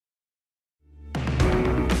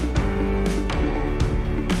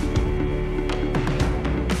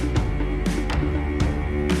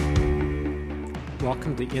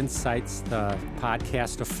to Insights, the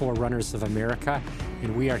podcast of Forerunners of America,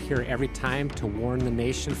 and we are here every time to warn the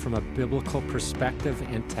nation from a biblical perspective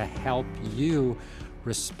and to help you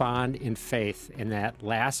respond in faith. In that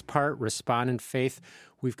last part, respond in faith,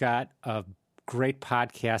 we've got a great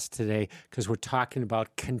podcast today because we're talking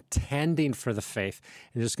about contending for the faith,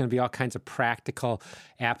 and there's going to be all kinds of practical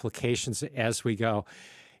applications as we go.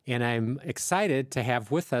 And I'm excited to have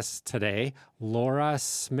with us today Laura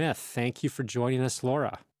Smith. Thank you for joining us,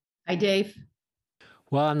 Laura. Hi, Dave.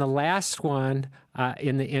 Well, on the last one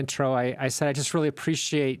in the intro, I said I just really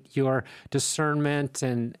appreciate your discernment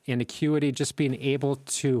and acuity, just being able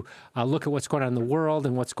to look at what's going on in the world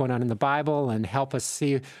and what's going on in the Bible and help us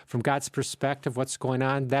see from God's perspective what's going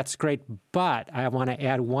on. That's great. But I want to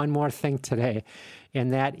add one more thing today,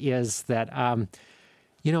 and that is that,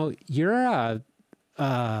 you're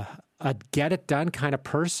a get-it-done kind of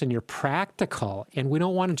person. You're practical, and we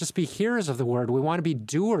don't want to just be hearers of the word. We want to be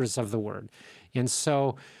doers of the word. And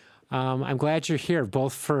so I'm glad you're here,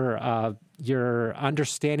 both for your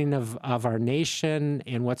understanding of our nation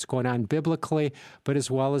and what's going on biblically, but as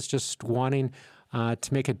well as just wanting to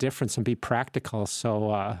make a difference and be practical.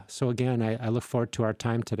 So again, I look forward to our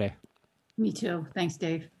time today. Me too. Thanks,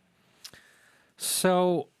 Dave.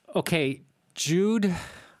 So, okay, Jude,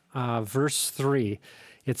 verse 3,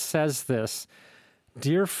 it says this: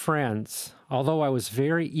 "Dear friends, although I was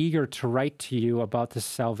very eager to write to you about the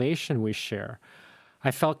salvation we share,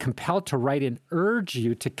 I felt compelled to write and urge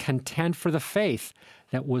you to contend for the faith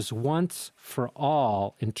that was once for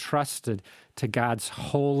all entrusted to God's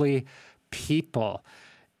holy people."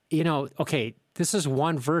 Okay, this is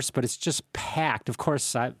one verse, but it's just packed. Of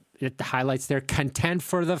course, it highlights there, contend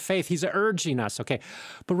for the faith. He's urging us, okay?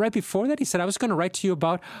 But right before that, he said, I was going to write to you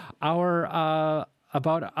about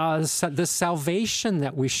the salvation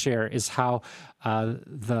that we share, is how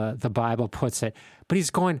the Bible puts it. But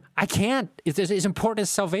he's going, I can't. As important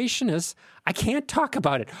as salvation is, I can't talk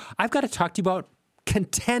about it. I've got to talk to you about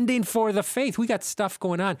contending for the faith. We got stuff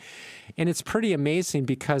going on. And it's pretty amazing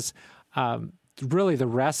because really the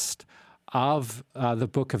rest of the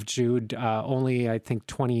book of Jude, only I think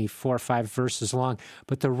 24 or 5 verses long,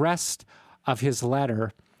 but the rest of his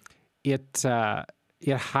letter, it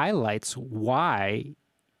highlights why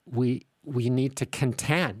we need to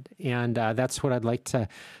contend, and that's what I'd like to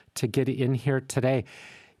get in here today.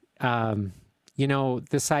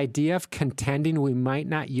 This idea of contending, we might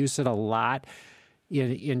not use it a lot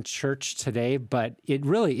in church today, but it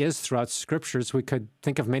really is throughout scriptures. We could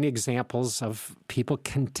think of many examples of people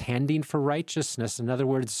contending for righteousness. In other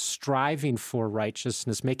words, striving for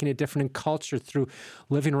righteousness, making a difference in culture through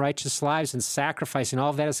living righteous lives and sacrificing.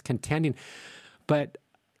 All of that is contending. But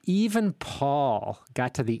even Paul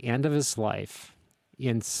got to the end of his life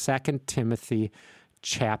in 2 Timothy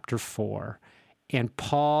chapter 4. And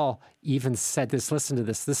Paul even said this, listen to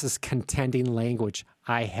this, this is contending language.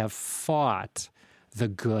 I have fought the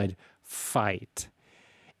good fight,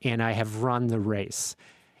 and I have run the race.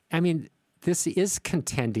 I mean, this is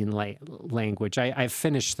contending language. I've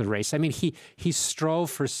finished the race. I mean, he strove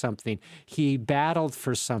for something. He battled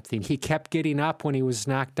for something. He kept getting up when he was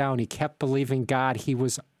knocked down. He kept believing God. He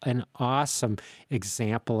was an awesome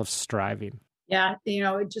example of striving. Yeah,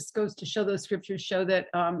 it just goes to show, those scriptures show that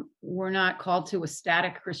we're not called to a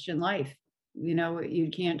static Christian life. You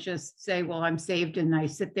can't just say, well, I'm saved and I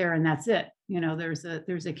sit there and that's it.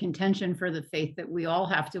 There's a contention for the faith that we all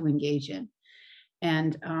have to engage in.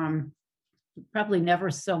 And probably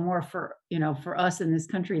never so more for us in this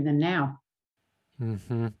country than now.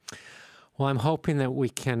 Mm-hmm. Well, I'm hoping that we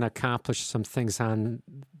can accomplish some things on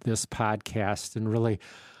this podcast and really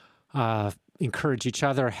encourage each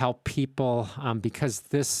other, help people, because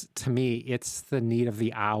this, to me, it's the need of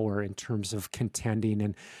the hour in terms of contending.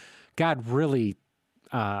 And God really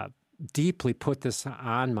deeply put this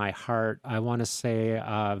on my heart. I want to say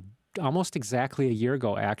almost exactly a year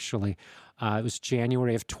ago, actually. It was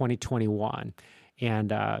January of 2021.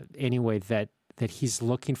 And anyway, that he's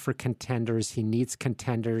looking for contenders. He needs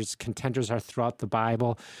contenders. Contenders are throughout the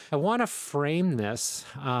Bible. I want to frame this,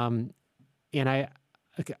 and I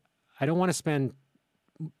don't want to spend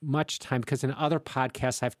much time because in other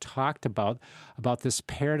podcasts I've talked about this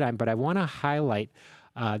paradigm, but I want to highlight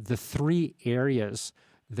the 3 areas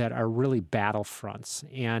that are really battlefronts.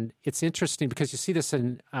 And it's interesting because you see this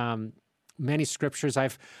in many scriptures.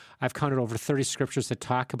 I've counted over 30 scriptures that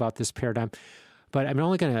talk about this paradigm, but I'm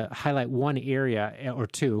only going to highlight one area or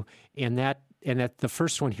two, and that the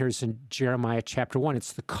first one here is in Jeremiah chapter 1.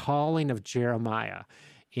 It's the calling of Jeremiah,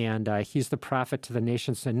 and he's the prophet to the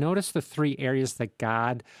nations. And notice the 3 areas that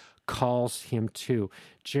God calls him to.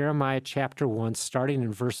 Jeremiah chapter 1, starting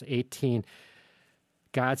in verse 18,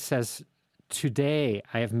 God says, today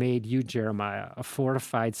I have made you, Jeremiah, a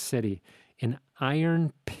fortified city, an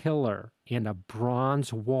iron pillar and a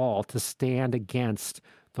bronze wall to stand against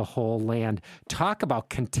the whole land. Talk about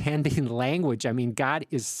contending language. I mean, God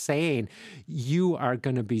is saying you are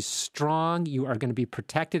going to be strong, you are going to be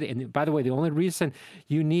protected. And by the way, the only reason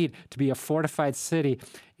you need to be a fortified city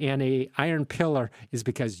and an iron pillar is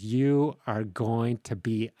because you are going to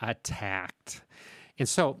be attacked. And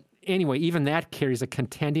so, anyway, even that carries a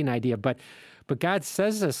contending idea. But God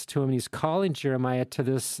says this to him, and he's calling Jeremiah to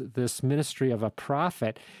this ministry of a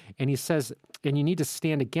prophet. And he says, and you need to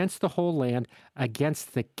stand against the whole land,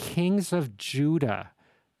 against the kings of Judah.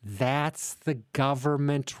 That's the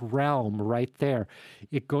government realm right there.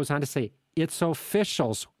 It goes on to say, its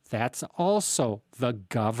officials. That's also the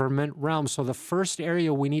government realm. So the first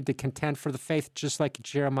area we need to contend for the faith, just like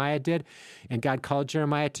Jeremiah did, and God called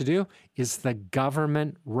Jeremiah to do, is the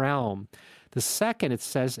government realm. The second, it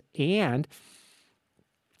says, and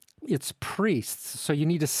it's priests. So you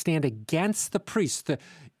need to stand against the priests.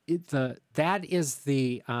 That is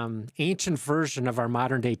the ancient version of our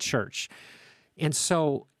modern day church. And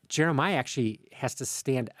so Jeremiah actually has to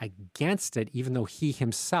stand against it, even though he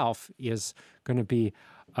himself is going to be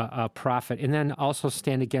a prophet. And then also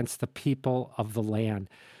stand against the people of the land,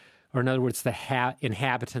 or in other words, the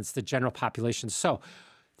inhabitants, the general population. So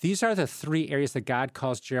these are the three areas that God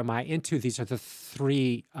calls Jeremiah into. These are the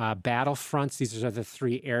three battlefronts. These are the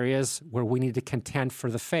three areas where we need to contend for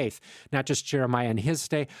the faith. Not just Jeremiah in his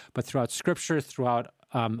day, but throughout Scripture, throughout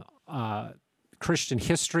Christian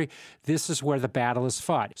history. This is where the battle is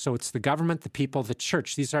fought. So it's the government, the people, the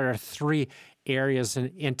church. These are our three areas.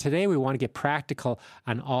 And today we want to get practical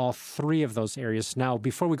on all three of those areas. Now,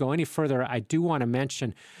 before we go any further, I do want to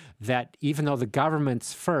mention that even though the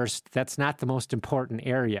government's first, that's not the most important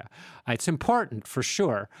area. It's important for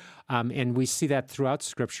sure, and we see that throughout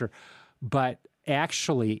Scripture, but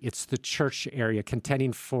actually it's the church area,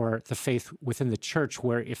 contending for the faith within the church,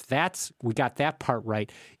 where if we got that part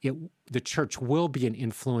right, the church will be an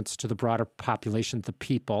influence to the broader population, the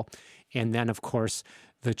people, and then, of course,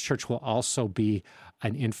 the church will also be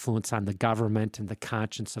an influence on the government and the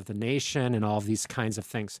conscience of the nation and all of these kinds of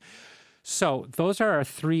things. So those are our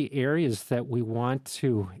three areas that we want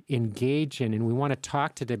to engage in, and we want to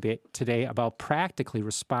talk today about practically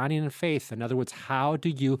responding in faith. In other words, how do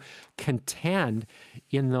you contend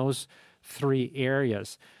in those three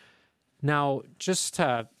areas? Now, just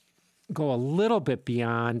to go a little bit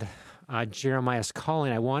beyond Jeremiah's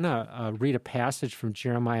calling, I want to read a passage from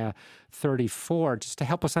Jeremiah 34 just to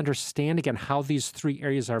help us understand again how these three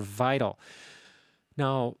areas are vital.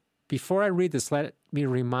 Now, before I read this, let me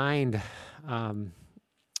remind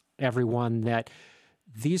everyone that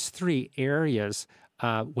these three areas,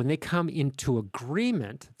 when they come into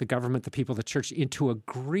agreement, the government, the people, the church, into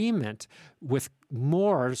agreement with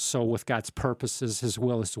more so with God's purposes, His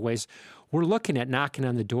will, His ways, we're looking at knocking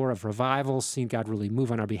on the door of revival, seeing God really move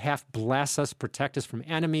on our behalf, bless us, protect us from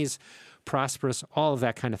enemies, prosper us, all of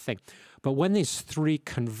that kind of thing. But when these three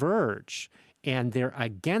converge and they're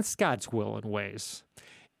against God's will and ways,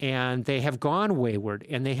 and they have gone wayward,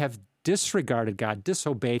 and they have disregarded God,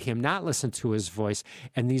 disobeyed Him, not listened to His voice,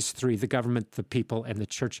 and these three, the government, the people, and the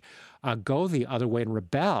church, go the other way and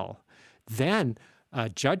rebel, then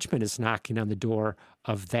judgment is knocking on the door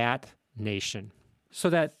of that nation. So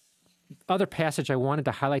that other passage I wanted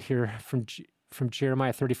to highlight here from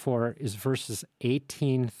Jeremiah 34 is verses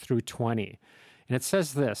 18 through 20. And it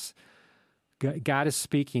says this, God is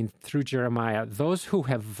speaking through Jeremiah, "Those who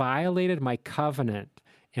have violated my covenant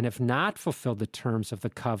and have not fulfilled the terms of the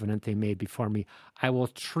covenant they made before me, I will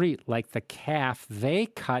treat like the calf they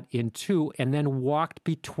cut in two and then walked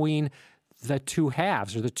between the two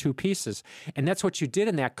halves or the two pieces." And that's what you did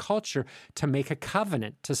in that culture, to make a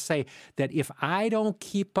covenant, to say that if I don't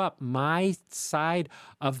keep up my side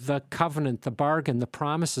of the covenant, the bargain, the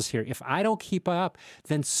promises here, if I don't keep up,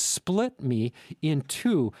 then split me in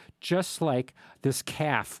two, just like this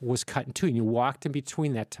calf was cut in two. And you walked in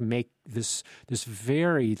between that to make this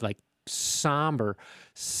very somber,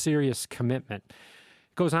 serious commitment.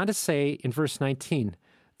 It goes on to say in verse 19,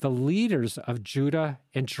 the leaders of Judah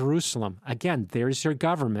and Jerusalem, again, there's your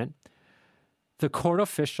government, the court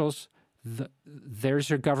officials, there's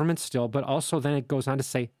your government still, but also then it goes on to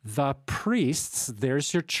say the priests,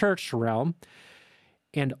 there's your church realm,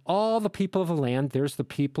 and all the people of the land, there's the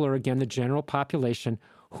people, or again, the general population,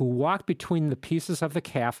 who walk between the pieces of the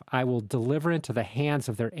calf, I will deliver into the hands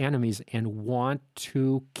of their enemies and want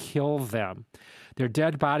to kill them. Their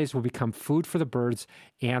dead bodies will become food for the birds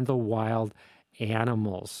and the wild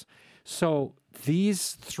animals. So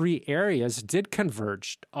these three areas did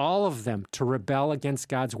converge, all of them, to rebel against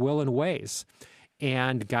God's will and ways.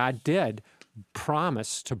 And God did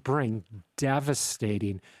promise to bring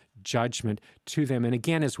devastating judgment to them. And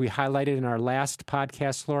again, as we highlighted in our last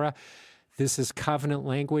podcast, Laura, this is covenant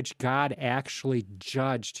language. God actually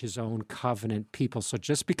judged his own covenant people. So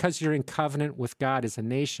just because you're in covenant with God as a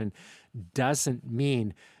nation doesn't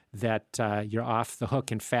mean that you're off the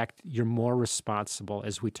hook. In fact, you're more responsible,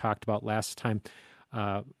 as we talked about last time,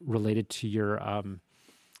 related to your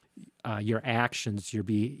actions,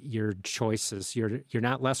 your choices. You're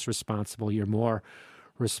not less responsible. You're more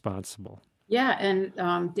responsible. Yeah,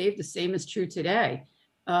 and Dave, the same is true today.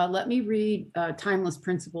 Let me read a timeless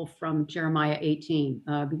principle from Jeremiah 18,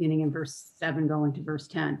 beginning in verse 7, going to verse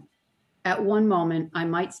 10. At one moment, I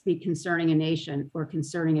might speak concerning a nation or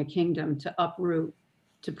concerning a kingdom to uproot,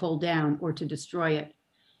 to pull down, or to destroy it.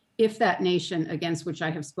 If that nation against which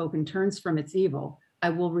I have spoken turns from its evil,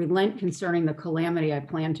 I will relent concerning the calamity I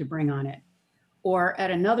plan to bring on it. Or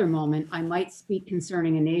at another moment, I might speak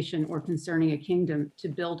concerning a nation or concerning a kingdom to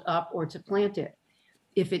build up or to plant it.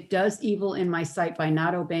 If it does evil in my sight by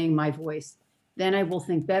not obeying my voice, then I will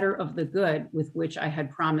think better of the good with which I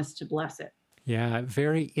had promised to bless it. Yeah,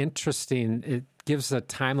 very interesting. It gives a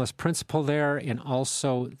timeless principle there, and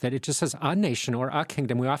also that it just says a nation or a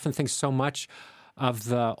kingdom. We often think so much of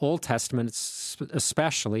the Old Testament,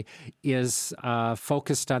 especially, is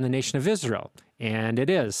focused on the nation of Israel, and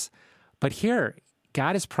it is. But here,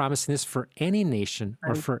 God is promising this for any nation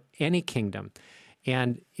or for any kingdom.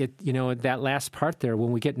 And that last part there,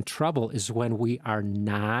 when we get in trouble, is when we are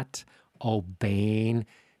not obeying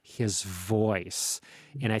his voice.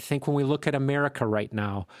 And I think when we look at America right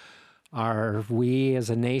now, are we as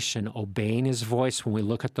a nation obeying his voice when we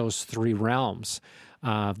look at those three realms,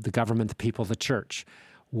 the government, the people, the church?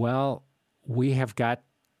 Well, we have got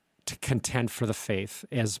to contend for the faith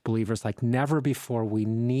as believers like never before. We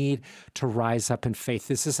need to rise up in faith.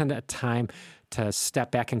 This isn't a time to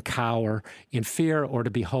step back and cower in fear or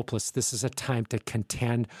to be hopeless. This is a time to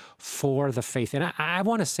contend for the faith. And I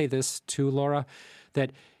want to say this too, Laura,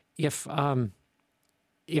 that if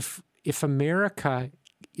America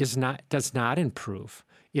does not improve,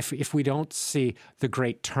 if we don't see the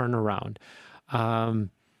great turnaround,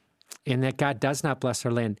 and that God does not bless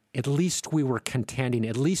our land, at least we were contending.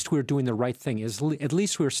 At least we were doing the right thing. At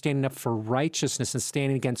least we were standing up for righteousness and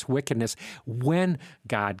standing against wickedness when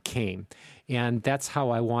God came. And that's how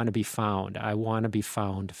I want to be found. I want to be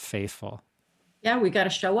found faithful. Yeah, we got to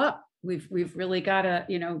show up. We've really got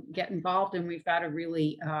to, get involved, and we've got to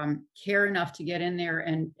really care enough to get in there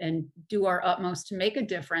and do our utmost to make a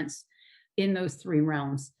difference in those three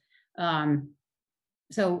realms.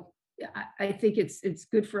 So I think it's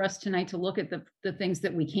good for us tonight to look at the things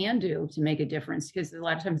that we can do to make a difference, because a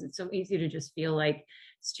lot of times it's so easy to just feel like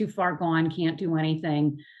it's too far gone, can't do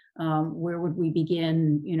anything. Where would we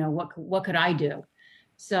begin? What could I do?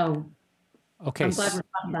 So okay, I'm glad we're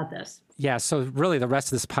talking about this. Yeah, so really the rest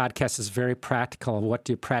of this podcast is very practical. What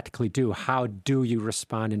do you practically do? How do you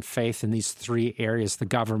respond in faith in these three areas, the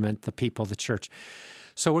government, the people, the church?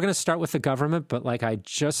 So we're going to start with the government, but like I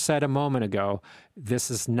just said a moment ago,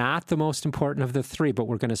 this is not the most important of the three, but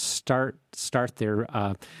we're going to start there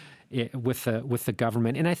with the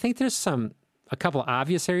government. And I think there's a couple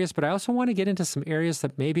obvious areas, but I also want to get into some areas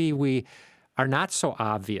that maybe we are not so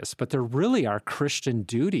obvious, but they're really our Christian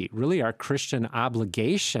duty, really our Christian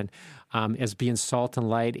obligation as being salt and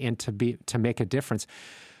light and to make a difference.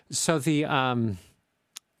 So the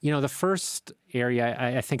first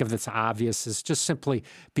area I think of that's obvious is just simply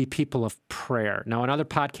be people of prayer. Now, in other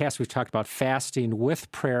podcasts, we've talked about fasting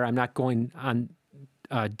with prayer. I'm not going on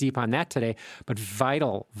deep on that today, but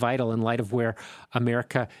vital in light of where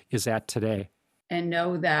America is at today. And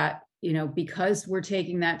know that, because we're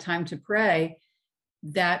taking that time to pray,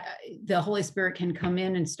 that the Holy Spirit can come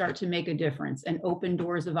in and start to make a difference and open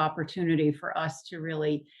doors of opportunity for us to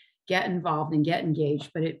really get involved and get engaged,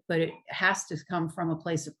 but it has to come from a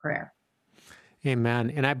place of prayer. Amen.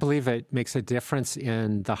 And I believe it makes a difference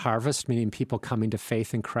in the harvest, meaning people coming to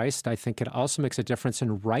faith in Christ. I think it also makes a difference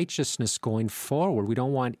in righteousness going forward. We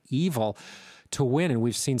don't want evil to win, and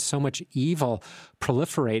we've seen so much evil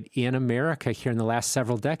proliferate in America here in the last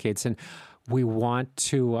several decades, and we want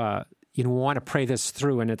to pray this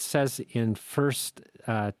through. And it says in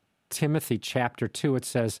 1 Timothy chapter 2, it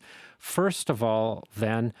says, "First of all,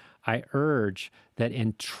 then, I urge that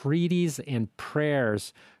entreaties and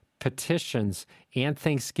prayers, petitions, and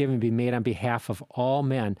thanksgiving be made on behalf of all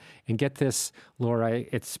men." And get this, Laura,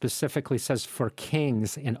 it specifically says for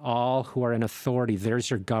kings and all who are in authority.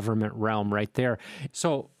 There's your government realm right there.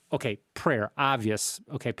 So okay, prayer, obvious.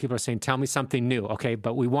 Okay, people are saying, tell me something new. Okay,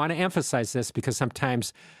 but we want to emphasize this because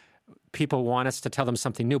sometimes people want us to tell them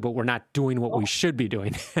something new, but we're not doing what we should be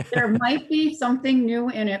doing. There might be something new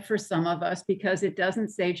in it for some of us because it doesn't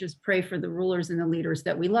say just pray for the rulers and the leaders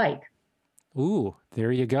that we like. Ooh,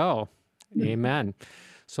 there you go. Amen.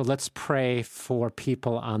 So let's pray for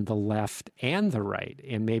people on the left and the right,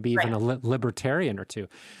 and maybe even a libertarian or two.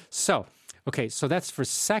 So, okay, so that's for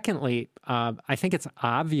secondly, I think it's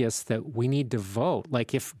obvious that we need to vote.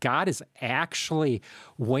 Like if God is actually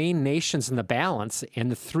weighing nations in the balance, and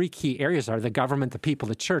the three key areas are the government, the people,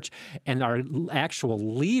 the church, and our actual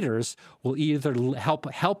leaders will either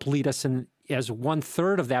help lead us in as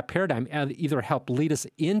 1/3 of that paradigm, either help lead us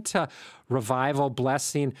into revival,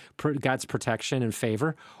 blessing, God's protection and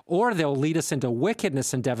favor, or they'll lead us into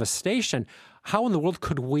wickedness and devastation. How in the world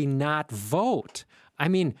could we not vote? I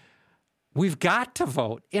mean, we've got to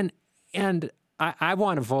vote. And I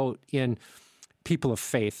want to vote in people of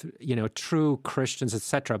faith, true Christians,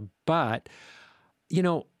 etc. But,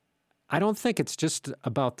 I don't think it's just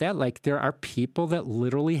about that. Like there are people that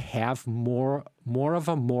literally have more of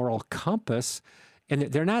a moral compass, and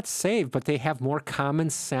they're not saved, but they have more common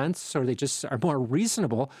sense, or they just are more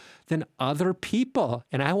reasonable than other people.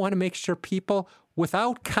 And I want to make sure people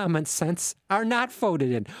without common sense are not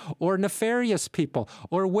voted in, or nefarious people,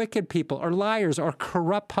 or wicked people, or liars, or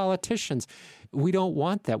corrupt politicians. We don't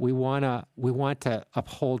want that. We want to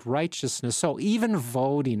uphold righteousness. So even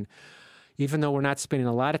voting, even though we're not spending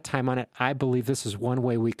a lot of time on it, I believe this is one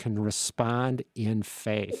way we can respond in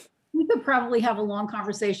faith. We could probably have a longer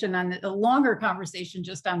conversation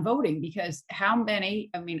just on voting, because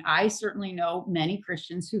I certainly know many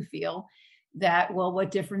Christians who feel that, well, what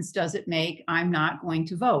difference does it make? I'm not going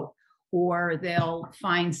to vote. Or they'll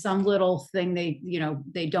find some little thing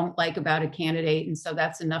they don't like about a candidate. And so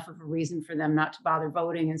that's enough of a reason for them not to bother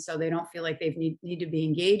voting. And so they don't feel like they need to be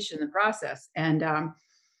engaged in the process.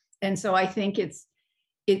 And so I think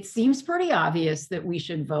it seems pretty obvious that we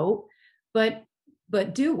should vote, but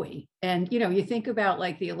do we? And, you think about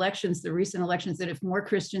like the recent elections, that if more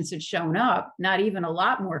Christians had shown up, not even a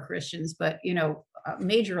lot more Christians, but,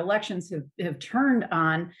 major elections have turned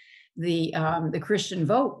on the Christian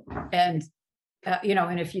vote. And,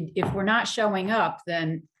 and if we're not showing up,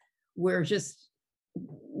 then we're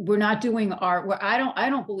not doing I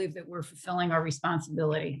don't believe that we're fulfilling our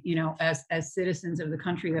responsibility, as citizens of the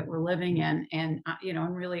country that we're living in, and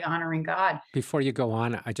really honoring God. Before you go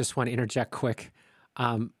on, I just want to interject quick.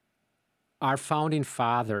 Our founding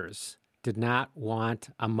fathers did not want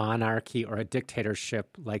a monarchy or a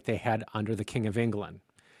dictatorship like they had under the King of England.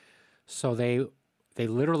 So they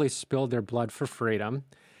literally spilled their blood for freedom.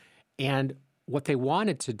 And what they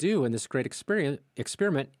wanted to do in this great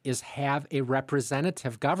experiment is have a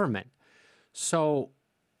representative government. So,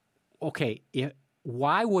 okay,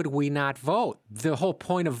 why would we not vote? The whole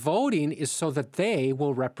point of voting is so that they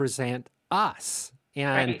will represent us.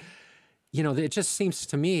 And, it just seems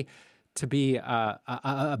to me to be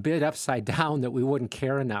a bit upside down that we wouldn't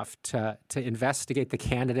care enough to investigate the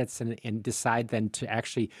candidates and decide then to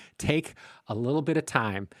actually take a little bit of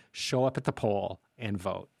time, show up at the poll, and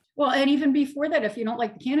vote. Well, and even before that, if you don't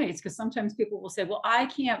like the candidates, because sometimes people will say, well, I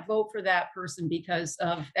can't vote for that person because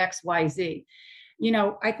of X, Y, Z.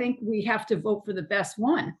 I think we have to vote for the best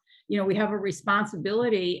one. We have a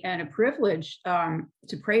responsibility and a privilege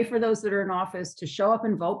to pray for those that are in office, to show up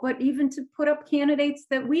and vote, but even to put up candidates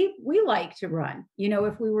that we like to run.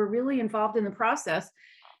 If we were really involved in the process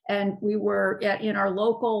and we were in our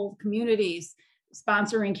local communities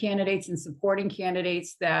sponsoring candidates and supporting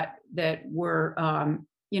candidates that were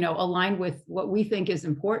aligned with what we think is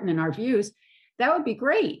important in our views, that would be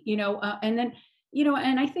great. And then,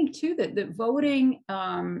 and I think too that voting,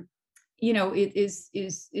 it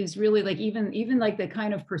is really like even like the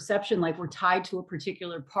kind of perception like we're tied to a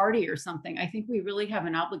particular party or something. I think we really have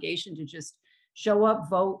an obligation to just show up,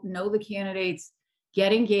 vote, know the candidates,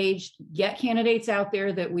 get engaged, get candidates out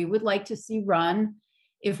there that we would like to see run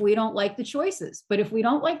if we don't like the choices. But if we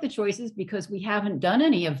don't like the choices because we haven't done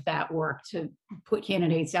any of that work to put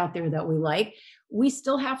candidates out there that we like, we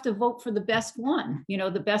still have to vote for the best one,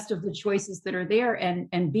 the best of the choices that are there,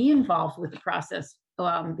 and be involved with the process.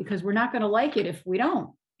 Because we're not going to like it if we don't,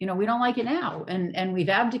 we don't like it now. And we've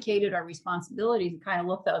abdicated our responsibility to kind of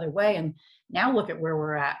look the other way. And now look at where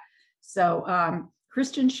we're at. So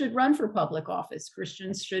Christians should run for public office.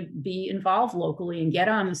 Christians should be involved locally and get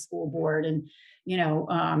on the school board and,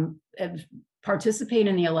 and participate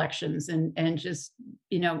in the elections and just,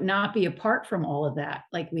 not be apart from all of that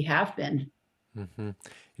like we have been. Mm-hmm.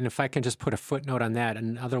 And if I can just put a footnote on that,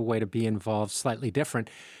 another way to be involved, slightly different,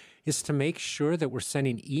 is to make sure that we're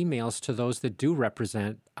sending emails to those that do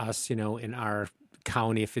represent us, in our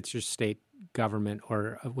county, if it's your state government,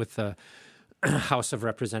 or with the House of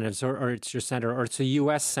Representatives, or it's your senator, or it's a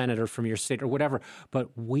U.S. senator from your state, or whatever.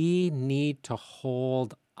 But we need to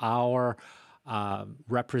hold our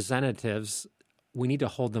representatives, we need to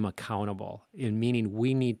hold them accountable, in meaning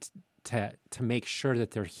we need to make sure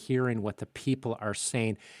that they're hearing what the people are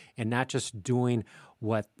saying and not just doing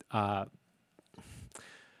what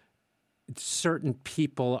certain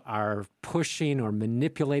people are pushing or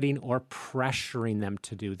manipulating or pressuring them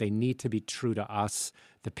to do. They need to be true to us,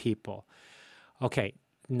 the people. Okay,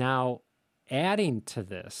 now adding to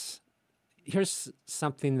this, here's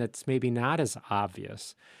something that's maybe not as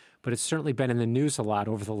obvious, but it's certainly been in the news a lot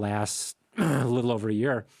over the last little over a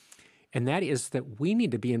year, and that is that we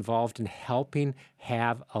need to be involved in helping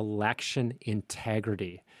have election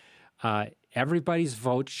integrity. Everybody's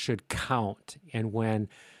vote should count, and when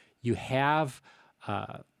you have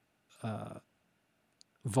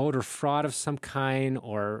voter fraud of some kind,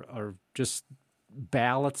 or just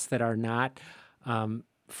ballots that are not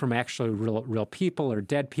from actually real people or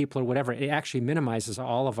dead people or whatever, it actually minimizes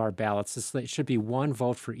all of our ballots. It should be one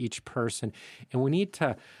vote for each person. And we need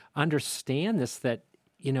to understand this, that,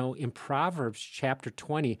 in Proverbs chapter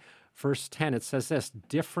 20, verse 10, it says this: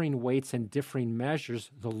 differing weights and differing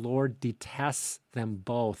measures, the Lord detests them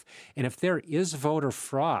both. And if there is voter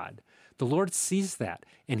fraud, the Lord sees that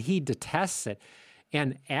and he detests it,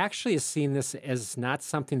 and actually is seeing this as not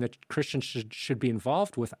something that Christians should be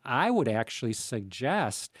involved with. I would actually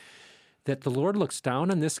suggest that the Lord looks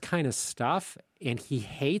down on this kind of stuff and he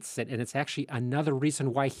hates it. And it's actually another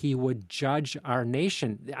reason why he would judge our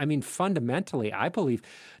nation. I mean, fundamentally, I believe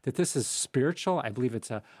that this is spiritual. I believe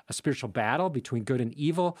it's a spiritual battle between good and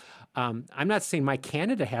evil. I'm not saying my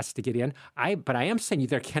candidate has to get in, but I am saying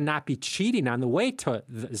there cannot be cheating on the way to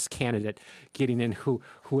this candidate getting in,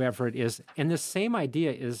 whoever it is. And the same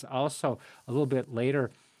idea is also a little bit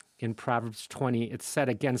later in Proverbs 20, it's said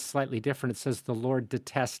again slightly different. It says, the Lord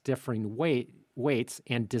detests differing weights,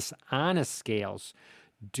 and dishonest scales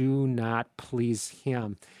do not please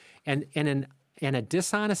him. And in a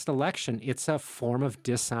dishonest election, it's a form of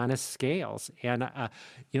dishonest scales. And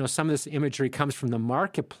some of this imagery comes from the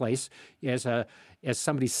marketplace. As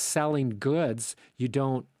somebody selling goods,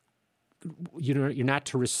 you're not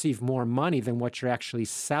to receive more money than what you're actually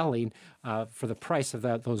selling for the price of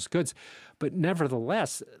those goods. But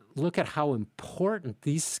nevertheless, look at how important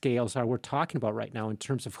these scales are we're talking about right now in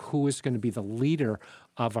terms of who is going to be the leader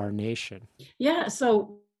of our nation. Yeah.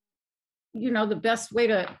 So, the best way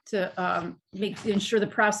to ensure the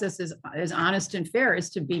process is honest and fair is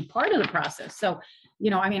to be part of the process. So,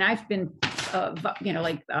 I've been,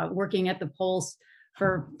 working at the polls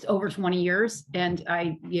for over 20 years. And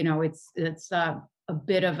it's a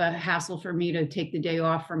bit of a hassle for me to take the day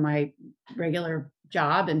off from my regular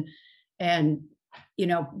job and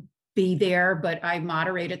be there, but I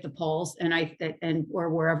moderate at the polls or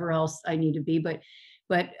wherever else I need to be,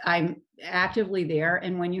 but I'm actively there.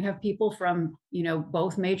 And when you have people from,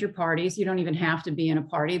 both major parties, you don't even have to be in a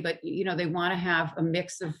party, but they want to have a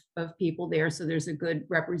mix of people there. So there's a good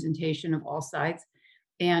representation of all sides.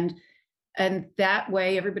 And that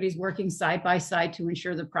way everybody's working side by side to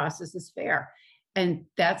ensure the process is fair. And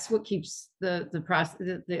that's what keeps the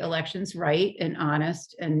process, the elections right and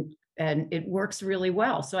honest, and it works really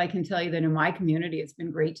well. So I can tell you that in my community, it's been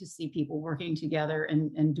great to see people working together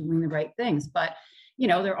and doing the right things. But,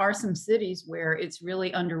 there are some cities where it's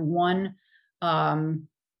really under one, one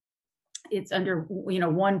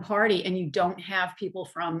party, and you don't have people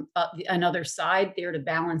from another side there to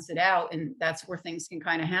balance it out. And that's where things can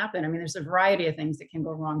kind of happen. I mean, there's a variety of things that can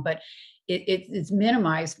go wrong, but it's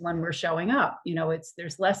minimized when we're showing up.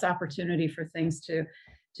 There's less opportunity for things to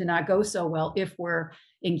not go so well if we're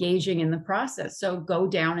engaging in the process. So go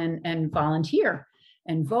down and volunteer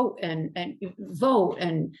and vote and vote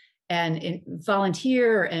and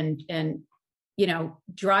volunteer and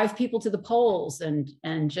drive people to the polls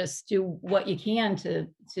and just do what you can to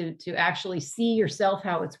actually see yourself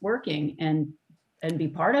how it's working and be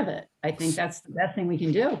part of it. I think that's the best thing we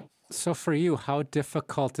can do. So for you, how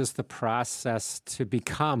difficult is the process to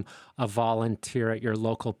become a volunteer at your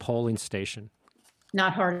local polling station?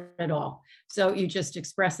 Not hard at all. So you just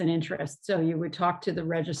express an interest. So you would talk to the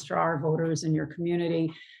registrar of voters in your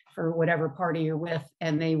community for whatever party you're with,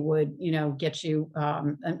 and they would, get you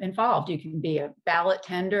involved. You can be a ballot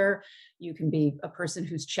tender. You can be a person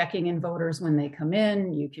who's checking in voters when they come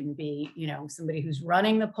in. You can be, somebody who's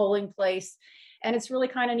running the polling place. And it's really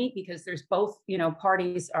kind of neat because there's both,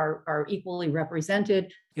 parties are equally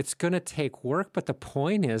represented. It's going to take work, but the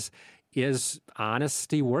point is, is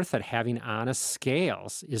honesty worth it? Having honest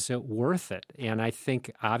scales, is it worth it? And I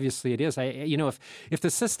think obviously it is. If the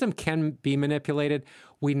system can be manipulated,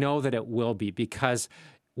 we know that it will be, because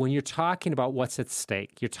when you're talking about what's at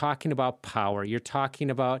stake, you're talking about power, you're talking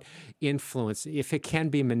about influence. If it can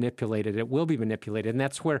be manipulated, it will be manipulated. And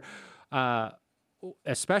that's where,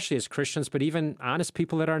 especially as Christians, but even honest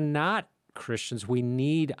people that are not Christians, we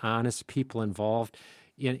need honest people involved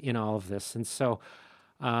in all of this. And so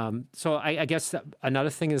I guess another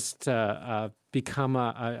thing is to become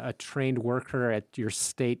a trained worker at your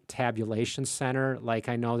state tabulation center. Like,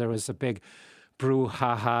 I know there was a big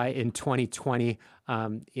brouhaha in 2020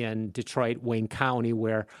 in Detroit, Wayne County,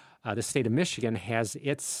 where the state of Michigan has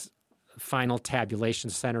its final tabulation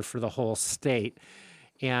center for the whole state.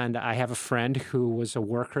 And I have a friend who was a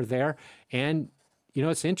worker there. And,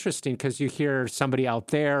 it's interesting because you hear somebody out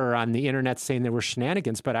there or on the internet saying there were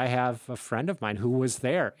shenanigans, but I have a friend of mine who was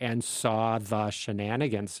there and saw the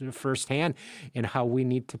shenanigans firsthand, and how we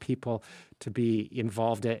need people to be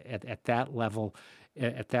involved at that level.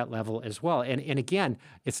 At that level as well. And again,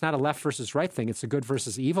 it's not a left versus right thing. It's a good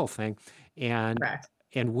versus evil thing. And Correct.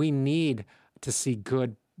 And we need to see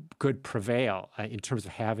good prevail in terms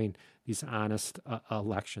of having these honest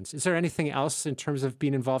elections. Is there anything else in terms of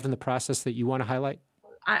being involved in the process that you want to highlight?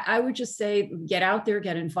 I would just say, get out there,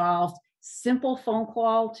 get involved. Simple phone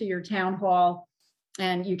call to your town hall,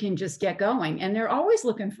 and you can just get going. And they're always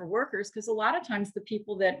looking for workers, because a lot of times the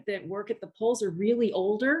people that work at the polls are really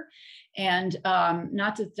older, and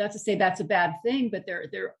not to say that's a bad thing, but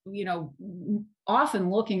they're often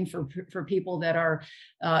looking for people that are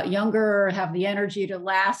younger, have the energy to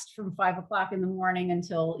last from 5 o'clock in the morning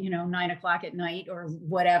until 9 o'clock at night or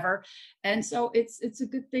whatever. And so it's a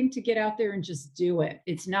good thing to get out there and just do it.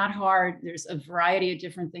 It's not hard. There's a variety of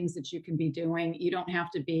different things that you can be doing. It doesn't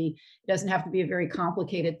have to be a very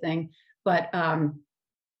complicated thing, but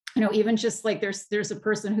even just like there's a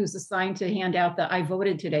person who's assigned to hand out the "I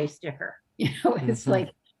voted today" sticker. It's like,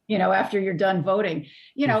 after you're done voting,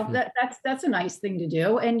 that's a nice thing to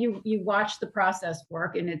do. And you watch the process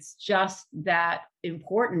work, and it's just that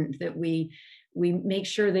important that we make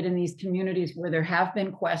sure that in these communities where there have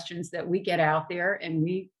been questions, that we get out there and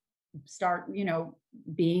we start,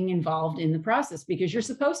 being involved in the process, because there's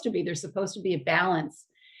supposed to be a balance.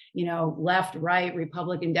 Left, right,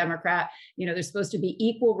 Republican, Democrat, there's supposed to be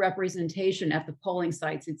equal representation at the polling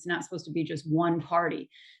sites. It's not supposed to be just one party.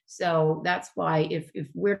 So that's why if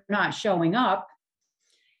we're not showing up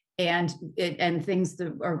and things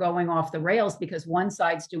that are going off the rails because one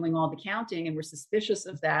side's doing all the counting and we're suspicious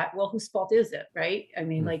of that, well, whose fault is it, right? I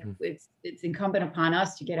mean, it's incumbent upon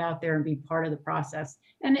us to get out there and be part of the process.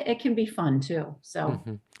 And it can be fun too. So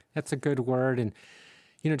that's a good word. And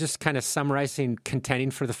just kind of summarizing,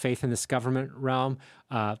 contending for the faith in this government realm,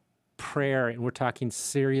 prayer, and we're talking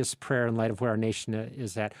serious prayer in light of where our nation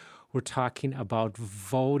is at. We're talking about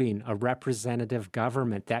voting a representative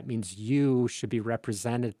government. That means you should be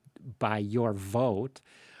represented by your vote.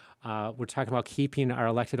 We're talking about keeping our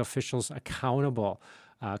elected officials accountable,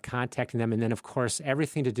 contacting them, and then, of course,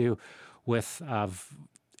 everything to do with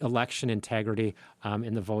election integrity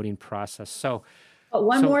in the voting process. So, but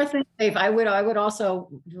one more thing, Dave, I would also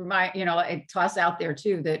remind, toss out there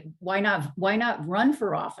too, that why not run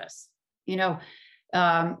for office?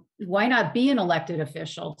 Why not be an elected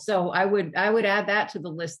official? So I would add that to the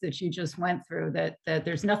list that you just went through, that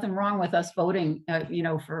there's nothing wrong with us voting,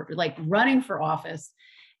 for like running for office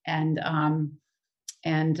and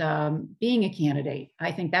being a candidate.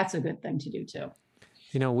 I think that's a good thing to do too.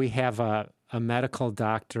 We have a medical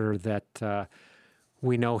doctor that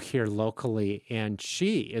we know here locally, and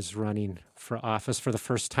she is running for office for the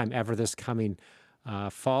first time ever this coming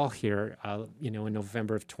fall here, in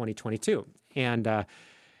November of 2022. And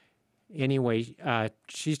anyway,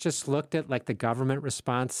 she's just looked at like the government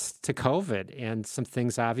response to COVID, and some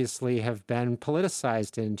things obviously have been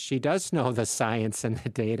politicized, and she does know the science and the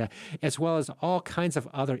data, as well as all kinds of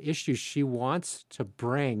other issues. She wants to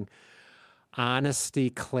bring honesty,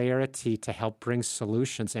 clarity to help bring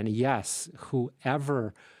solutions. And yes,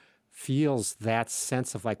 whoever feels that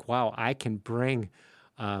sense of like, wow, I can bring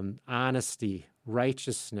honesty,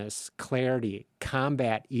 righteousness, clarity,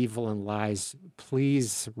 combat evil and lies,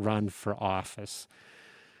 please run for office.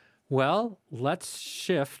 Well, let's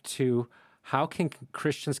shift to how can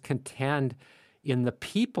Christians contend in the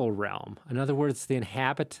people realm? In other words, the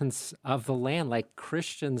inhabitants of the land, like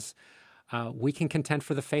Christians, we can contend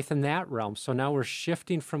for the faith in that realm. So now we're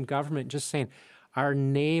shifting from government, just saying our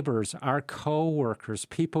neighbors, our co-workers,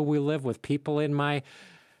 people we live with, people in my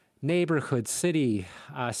neighborhood, city,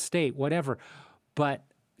 state, whatever, but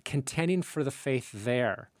contending for the faith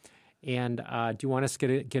there. And do you want us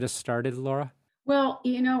to get us started, Laura? Well,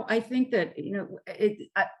 I think that,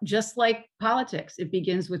 just like politics, it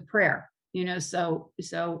begins with prayer, so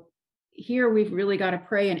here we've really got to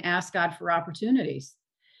pray and ask God for opportunities.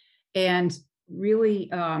 And really,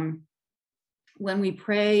 when we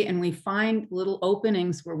pray and we find little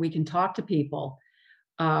openings where we can talk to people,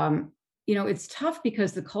 it's tough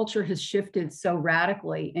because the culture has shifted so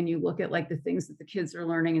radically. And you look at like the things that the kids are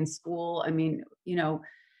learning in school. I mean,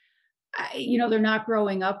 they're not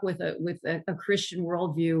growing up with a Christian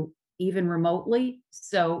worldview even remotely.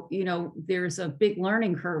 So, there's a big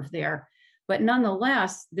learning curve there. But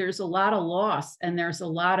nonetheless, there's a lot of loss and there's a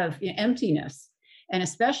lot of emptiness. And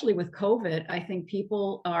especially with COVID, I think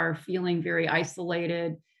people are feeling very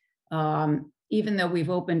isolated. Even though we've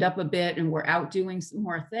opened up a bit and we're out doing some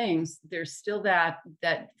more things, there's still that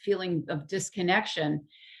feeling of disconnection.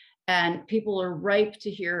 And people are ripe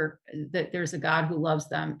to hear that there's a God who loves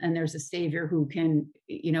them and there's a Savior who can,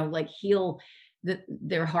 heal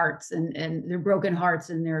their hearts and their broken hearts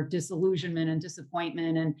and their disillusionment and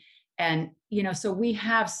disappointment. So we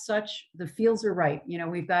have the fields are ripe.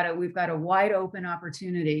 We've got a wide open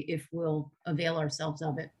opportunity if we'll avail ourselves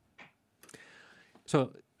of it.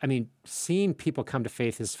 So, I mean, seeing people come to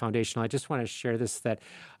faith is foundational. I just want to share this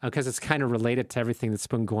because it's kind of related to everything that's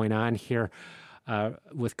been going on here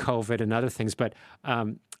with COVID and other things. But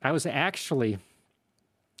I was actually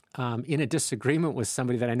in a disagreement with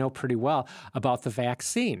somebody that I know pretty well about the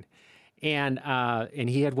vaccine. And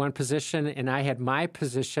he had one position and I had my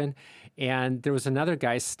position. And there was another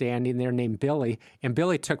guy standing there named Billy. And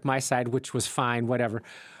Billy took my side, which was fine, whatever.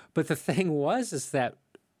 But the thing is that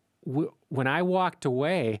when I walked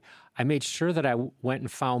away, I made sure that I went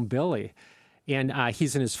and found Billy. And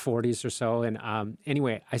he's in his 40s or so. And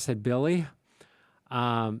anyway, I said, Billy,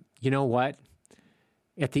 you know what?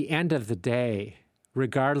 At the end of the day,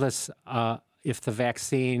 regardless if the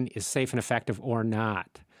vaccine is safe and effective or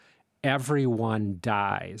not, everyone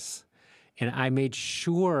dies. And I made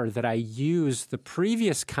sure that I used the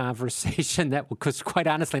previous conversation that was quite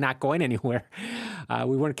honestly not going anywhere.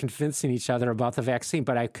 We weren't convincing each other about the vaccine,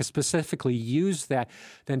 but I specifically used that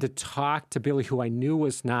then to talk to Billy, who I knew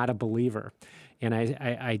was not a believer. And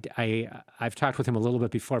I've talked with him a little bit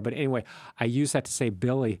before, but anyway, I use that to say,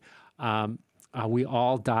 Billy, we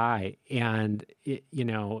all die, and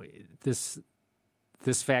this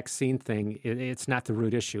vaccine thing, it's not the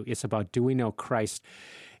root issue. It's about, do we know Christ?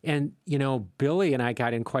 And Billy and I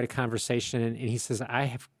got in quite a conversation, and he says, I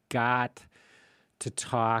have got to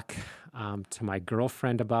talk to my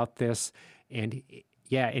girlfriend about this, and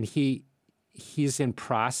he's in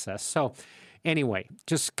process. So anyway,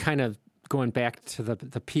 just kind of going back to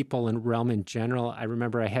the people and realm in general, I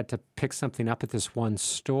remember I had to pick something up at this one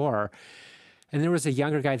store, and there was a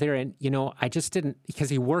younger guy there, and, I just didn't, because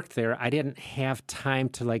he worked there, I didn't have time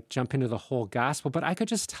to jump into the whole gospel, but I could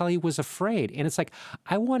just tell he was afraid. And it's like,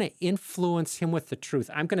 I want to influence him with the truth.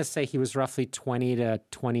 I'm going to say he was roughly 20 to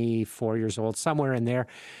 24 years old, somewhere in there.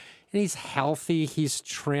 And he's healthy, he's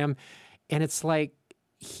trim. And it's like,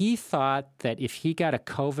 he thought that if he got a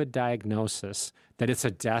COVID diagnosis, that it's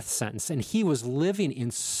a death sentence. And he was living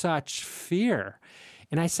in such fear.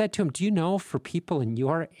 And I said to him, do you know, for people in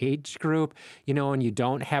your age group, and you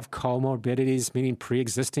don't have comorbidities, meaning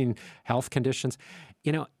pre-existing health conditions,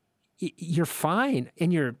 you're fine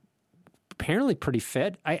and you're apparently pretty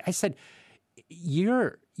fit. I said,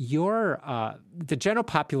 the general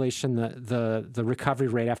population, the recovery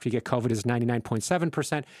rate after you get COVID is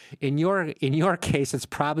 99.7%. In your case, it's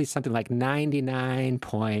probably something like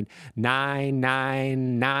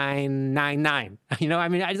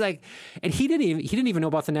 99.99999. I was like, and he didn't even know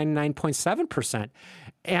about the 99.7%.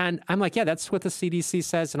 And I'm like, yeah, that's what the CDC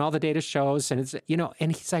says and all the data shows. And it's,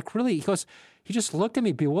 and he's like, really? He just looked at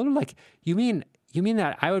me bewildered, like, you mean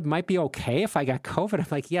that I might be okay if I got COVID? I'm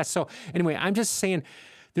like, yes. So anyway, I'm just saying,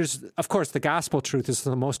 there's, of course, the gospel truth is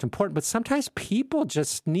the most important, but sometimes people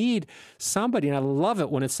just need somebody, and I love it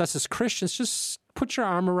when it's us as Christians, just put your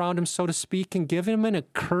arm around him, so to speak, and give him an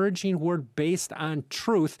encouraging word based on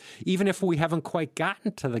truth, even if we haven't quite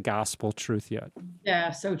gotten to the gospel truth yet.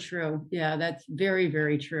 Yeah, so true. Yeah, that's very,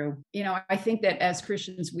 very true. I think that as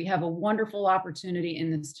Christians, we have a wonderful opportunity in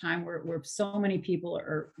this time where so many people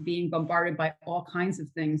are being bombarded by all kinds of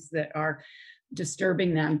things that are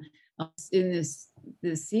disturbing them. In this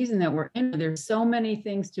season that we're in, there's so many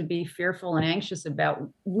things to be fearful and anxious about.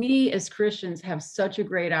 We as Christians have such a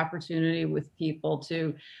great opportunity with people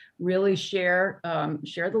to really share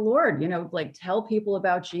the Lord, tell people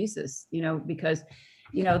about Jesus, because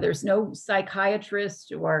there's no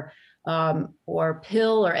psychiatrist or or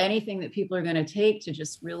pill or anything that people are going to take to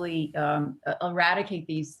just really eradicate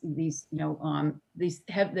the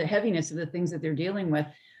heaviness of the things that they're dealing with.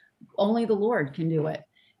 Only the Lord can do it.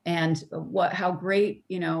 And how great,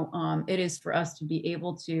 it is for us to be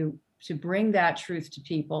able to bring that truth to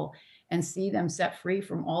people and see them set free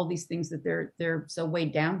from all these things that they're so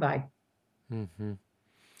weighed down by. Mm-hmm.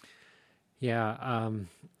 Yeah.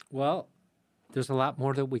 Well, there's a lot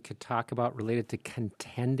more that we could talk about related to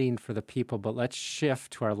contending for the people, but let's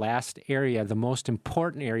shift to our last area, the most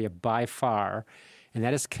important area by far, and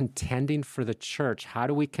that is contending for the church. How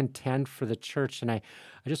do we contend for the church? And I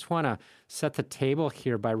just want to set the table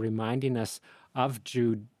here by reminding us of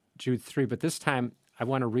Jude 3, but this time I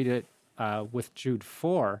want to read it with Jude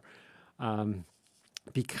 4,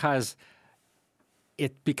 because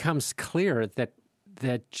it becomes clear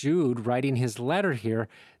that Jude, writing his letter here,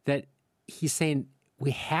 that he's saying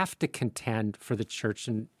we have to contend for the church.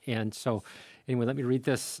 And so, anyway, let me read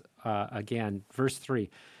this again. Verse 3.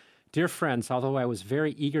 Dear friends, although I was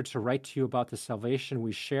very eager to write to you about the salvation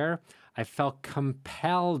we share, I felt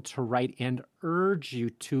compelled to write and urge you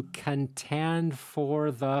to contend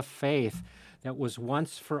for the faith that was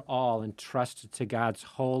once for all entrusted to God's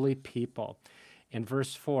holy people. And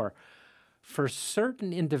verse 4. For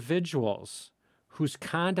certain individuals whose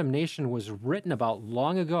condemnation was written about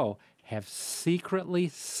long ago have secretly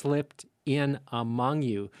slipped in among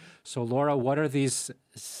you. So, Laura, what are these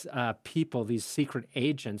people, these secret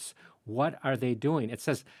agents? What are they doing? It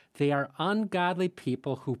says they are ungodly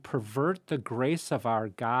people who pervert the grace of our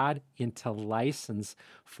God into license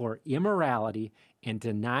for immorality and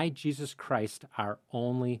deny Jesus Christ, our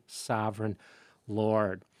only sovereign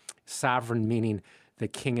Lord. Sovereign meaning the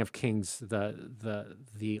King of Kings,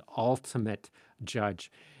 the ultimate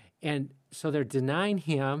judge. And so they're denying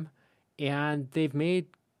him, and they've made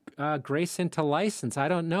grace into license. I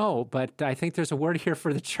don't know, but I think there's a word here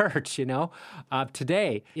for the church,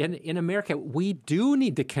 today. In America, we do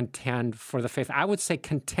need to contend for the faith. I would say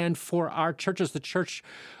contend for our churches, the church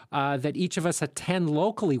that each of us attend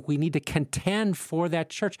locally. We need to contend for that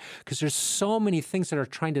church because there's so many things that are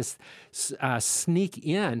trying to sneak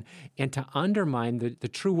in and to undermine the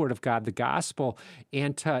true word of God, the gospel,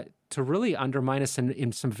 and to really undermine us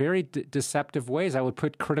in some very deceptive ways. I would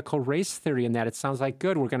put critical race theory in that. It sounds like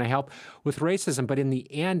good. We're going to help with racism. But in the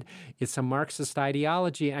end, it's a Marxist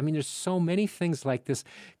ideology. I mean, there's so many things like this.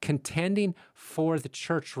 Contending for the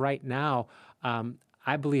church right now,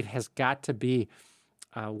 I believe, has got to be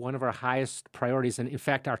one of our highest priorities. And in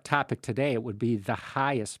fact, our topic today, it would be the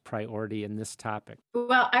highest priority in this topic.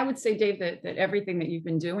 Well, I would say, Dave, that everything that you've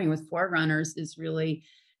been doing with Forerunners is really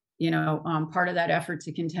part of that effort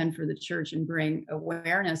to contend for the church and bring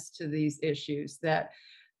awareness to these issues that,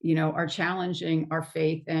 are challenging our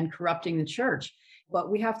faith and corrupting the church.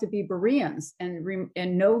 But we have to be Bereans and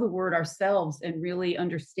know the word ourselves and really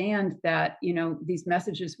understand that, these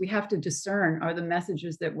messages we have to discern, are the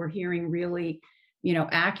messages that we're hearing really,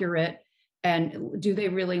 accurate, and do they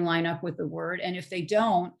really line up with the word? And if they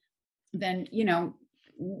don't, then,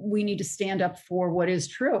 we need to stand up for what is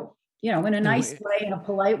true. In a nice way, in a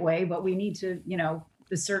polite way, but we need to,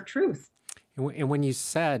 assert truth. And when you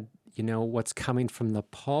said, what's coming from the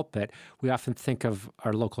pulpit, we often think of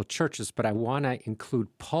our local churches, but I want to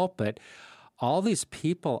include pulpit. All these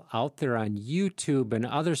people out there on YouTube and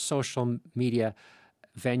other social media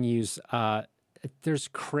venues, there's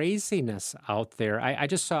craziness out there. I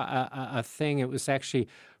just saw a thing, it was actually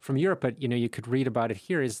from Europe, but, you could read about it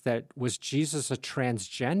here, is that, was Jesus a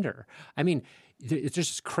transgender? I mean, there's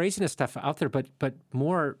just craziness stuff out there, but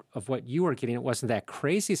more of what you were getting, it wasn't that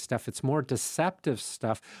crazy stuff. It's more deceptive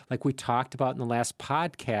stuff, like we talked about in the last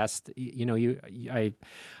podcast. I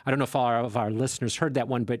don't know if all of our listeners heard that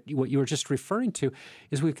one, but what you were just referring to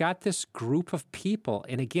is we've got this group of people,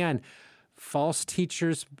 and again, false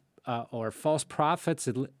teachers or false prophets.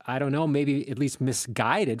 I don't know, maybe at least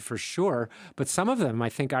misguided for sure, but some of them I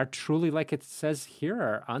think are truly, like it says here,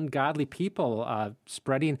 are ungodly people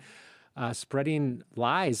spreading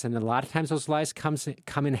lies, and a lot of times those lies come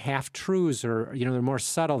in half truths, or they're more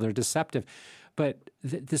subtle, they're deceptive. But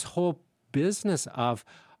this whole business of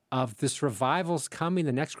this revival's coming,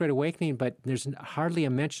 the next great awakening, but there's hardly a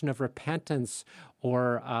mention of repentance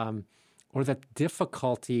or or that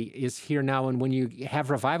difficulty is here now. And when you have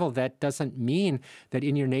revival, that doesn't mean that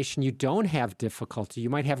in your nation you don't have difficulty. You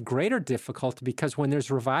might have greater difficulty because when there's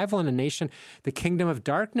revival in a nation, the kingdom of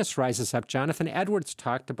darkness rises up. Jonathan Edwards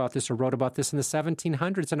talked about this or wrote about this in the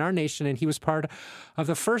 1700s in our nation, and he was part of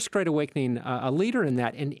the first Great Awakening, a leader in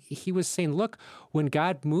that. And he was saying, look, when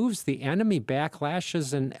God moves, the enemy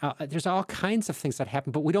backlashes, and there's all kinds of things that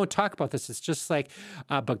happen, but we don't talk about this. It's just like,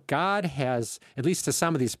 but God has, at least to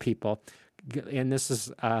some of these people, and this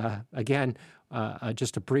is, again,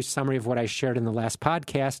 just a brief summary of what I shared in the last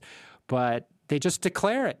podcast, but they just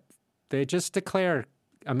declare it. They just declare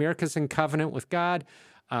America's in covenant with God.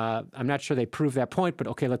 I'm not sure they prove that point, but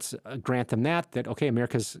okay, let's grant them that, okay,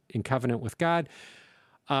 America's in covenant with God.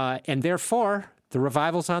 And therefore, the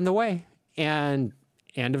revival's on the way, and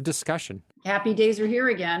end of discussion. Happy days are here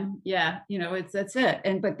again. Yeah, that's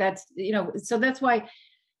it. But that's, so that's why,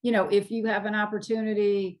 if you have an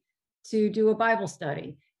opportunity to do a Bible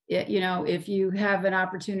study, if you have an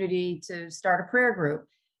opportunity to start a prayer group,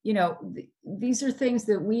 these are things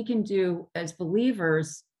that we can do as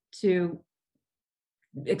believers to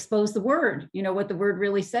expose the word, what the word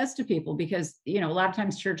really says to people, because, a lot of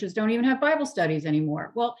times churches don't even have Bible studies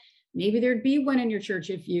anymore. Well, maybe there'd be one in your church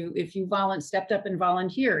if you stepped up and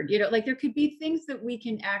volunteered. There could be things that we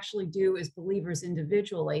can actually do as believers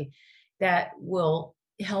individually that will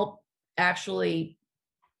help actually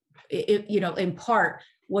impart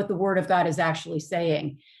what the word of God is actually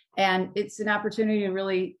saying. And it's an opportunity to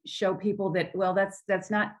really show people that, well,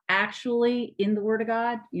 that's not actually in the word of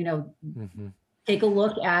God. Take a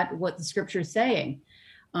look at what the scripture is saying.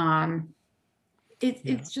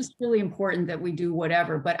 It's just really important that we do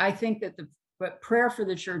whatever. But I think that but prayer for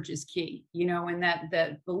the church is key, and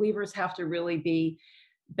that believers have to really be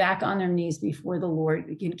back on their knees before the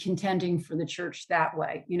Lord, contending for the church that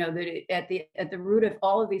way. That at the root of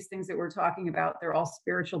all of these things that we're talking about, they're all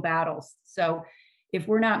spiritual battles. So if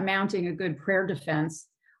we're not mounting a good prayer defense,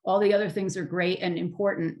 all the other things are great and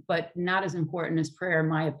important, but not as important as prayer, in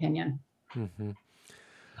my opinion. Mm-hmm.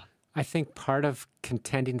 I think part of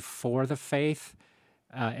contending for the faith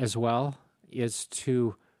as well is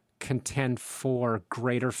to contend for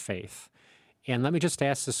greater faith. And let me just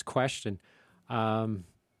ask this question.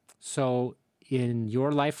 So in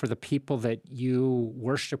your life, for the people that you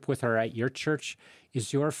worship with or at your church,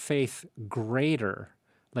 is your faith greater?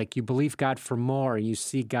 Like you believe God for more, you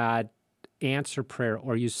see God answer prayer,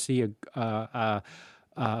 or you see a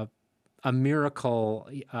miracle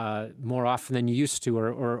more often than you used to,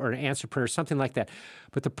 or an answer prayer, something like that.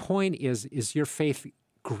 But the point is your faith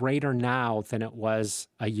greater now than it was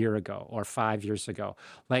a year ago or 5 years ago?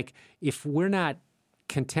 Like if we're not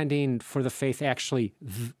contending for the faith, actually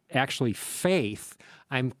faith,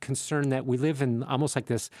 I'm concerned that we live in almost like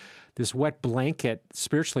this wet blanket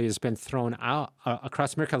spiritually has been thrown out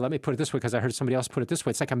across America. Let me put it this way, because I heard somebody else put it this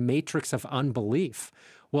way. It's like a matrix of unbelief.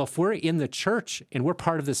 Well, if we're in the church and we're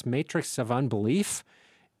part of this matrix of unbelief,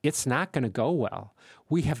 it's not going to go well.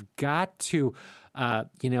 We have got to,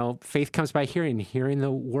 faith comes by hearing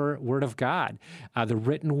the word of God, the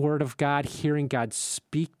written word of God, hearing God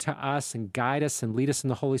speak to us and guide us and lead us in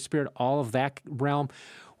the Holy Spirit, all of that realm.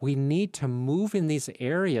 We need to move in these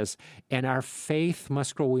areas, and our faith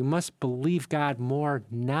must grow. We must believe God more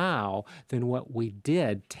now than what we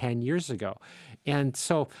did 10 years ago. And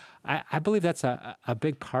so I believe that's a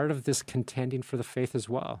big part of this contending for the faith as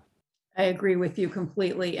well. I agree with you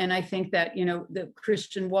completely. And I think that, the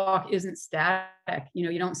Christian walk isn't static.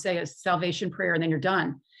 You don't say a salvation prayer and then you're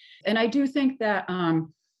done. And I do think that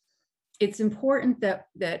it's important that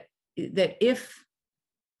if,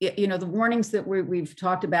 the warnings that we've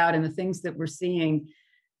talked about and the things that we're seeing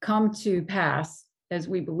come to pass as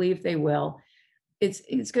we believe they will,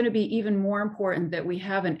 it's going to be even more important that we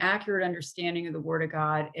have an accurate understanding of the Word of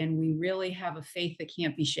God, and we really have a faith that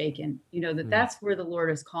can't be shaken. That's where the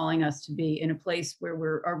Lord is calling us to be, in a place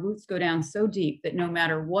where our roots go down so deep that no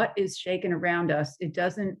matter what is shaken around us, it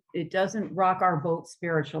doesn't rock our boat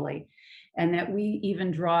spiritually, and that we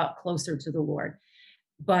even draw closer to the Lord.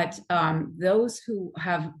 But those who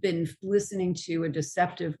have been listening to a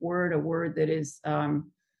deceptive word, a word that is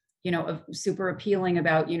super appealing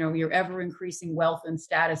about, your ever increasing wealth and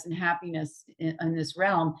status and happiness in this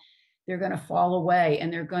realm, they're going to fall away,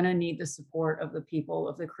 and they're going to need the support of the people,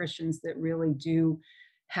 of the Christians that really do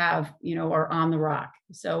have, are on the rock.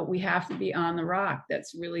 So we have to be on the rock.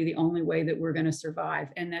 That's really the only way that we're going to survive.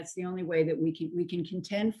 And that's the only way that we can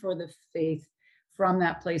contend for the faith from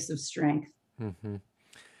that place of strength. Mm-hmm.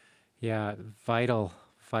 Yeah, vital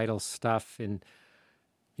stuff. And,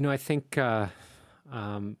 I think there's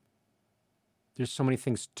so many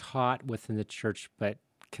things taught within the church, but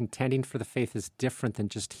contending for the faith is different than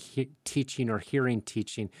just teaching or hearing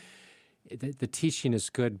teaching. The teaching is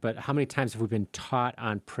good, but how many times have we been taught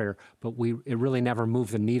on prayer, but it really never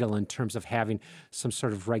moved the needle in terms of having some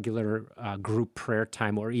sort of regular group prayer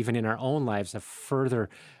time, or even in our own lives, a further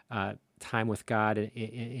time with God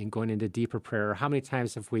and going into deeper prayer? Or how many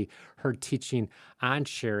times have we heard teaching on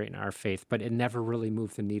sharing our faith, but it never really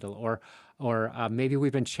moved the needle? Or maybe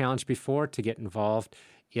we've been challenged before to get involved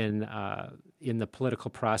in the political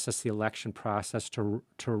process, the election process, to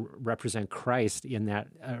represent Christ in that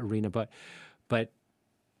arena, but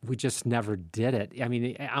we just never did it. I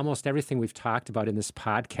mean, almost everything we've talked about in this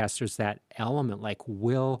podcast, there's that element, like,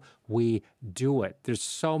 will we do it? There's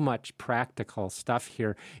so much practical stuff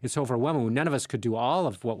here. It's overwhelming. None of us could do all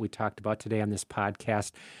of what we talked about today on this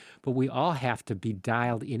podcast, but we all have to be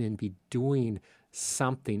dialed in and be doing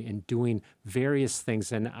something and doing various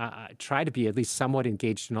things, and try to be at least somewhat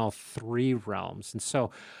engaged in all three realms. And so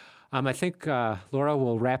I think, Laura,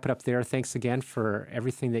 we'll wrap it up there. Thanks again for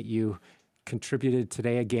everything that you contributed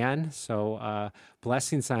today again. So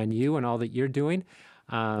blessings on you and all that you're doing.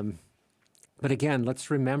 But again,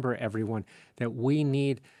 let's remember, everyone, that we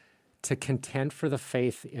need to contend for the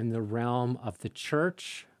faith in the realm of the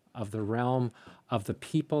church, of the realm of the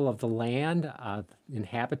people of the land,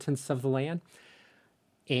 inhabitants of the land.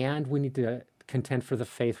 And we need to contend for the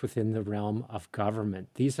faith within the realm of government.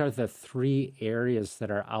 These are the three areas that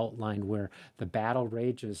are outlined where the battle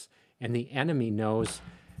rages, and the enemy knows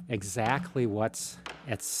exactly what's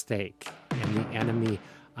at stake. And the enemy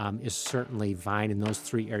is certainly vying in those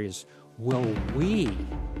three areas. Will we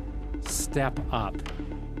step up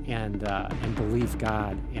and believe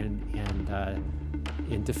God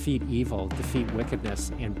and defeat evil, defeat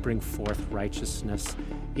wickedness, and bring forth righteousness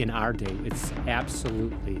in our day? It's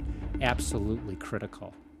absolutely, absolutely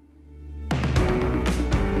critical.